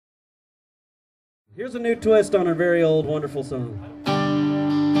Here's a new twist on our very old, wonderful song.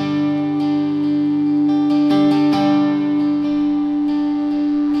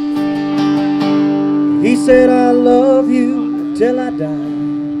 He said, I love you till I die.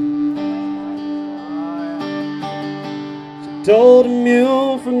 She told him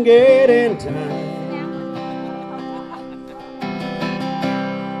you'll forget in time.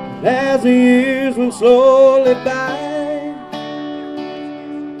 And as the years went slowly by,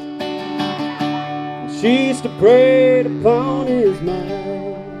 she used to prey upon his mind.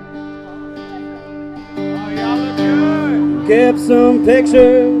 Kept some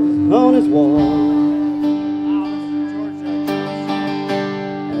pictures on his wall.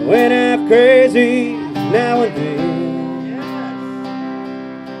 Went half crazy now and then.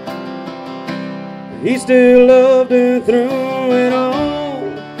 He still loved her through it all,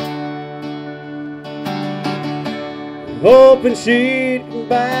 hoping she'd come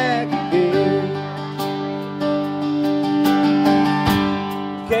back again.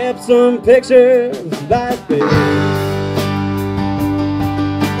 Kept some pictures by his bed.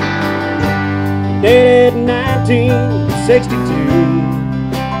 Dated 1962.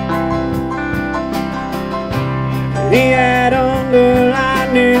 He had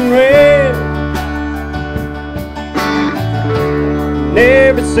underlining red and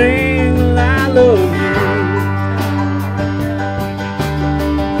every single I love you.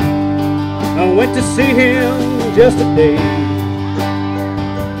 I went to see him just a day,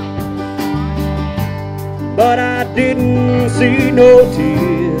 but I didn't see no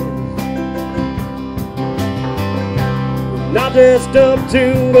tears. Not just up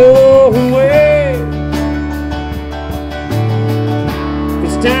to go away.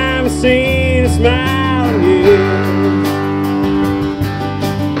 This time I seen a smile on you,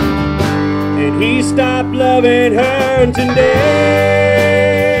 and he stopped loving her today.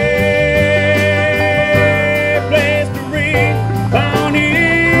 Placed a ring on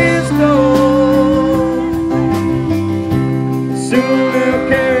his door. Soon they'll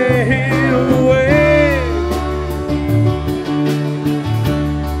carry him away.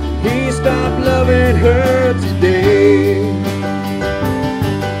 He stopped loving her today.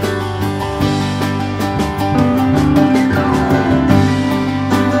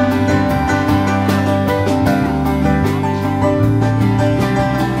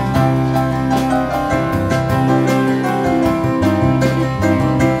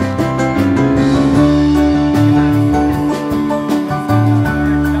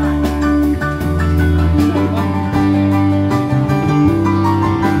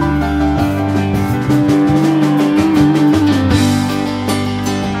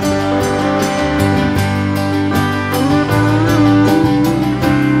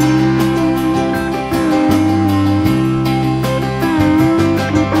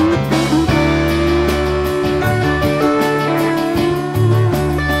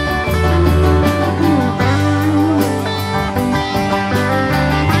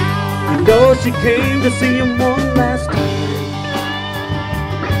 Though she came to see him one last time,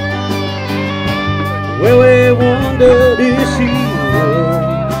 well, we wondered if she would,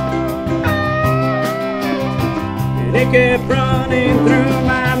 and it kept running through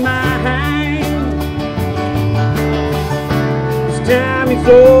my mind. This time he's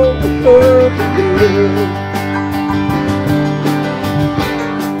over for good,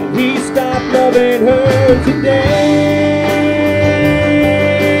 and he stopped loving her today.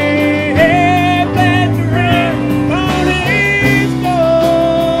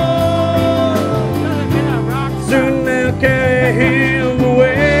 Carry him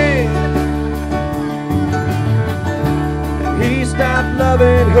away. He stopped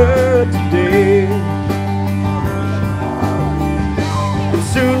loving her today. And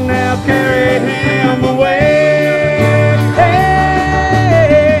soon they'll carry him away.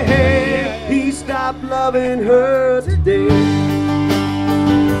 He stopped loving her today.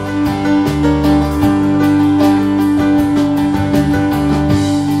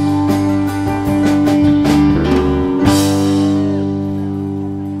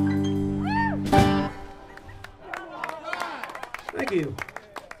 Thank you.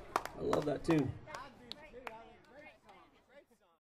 I love that tune.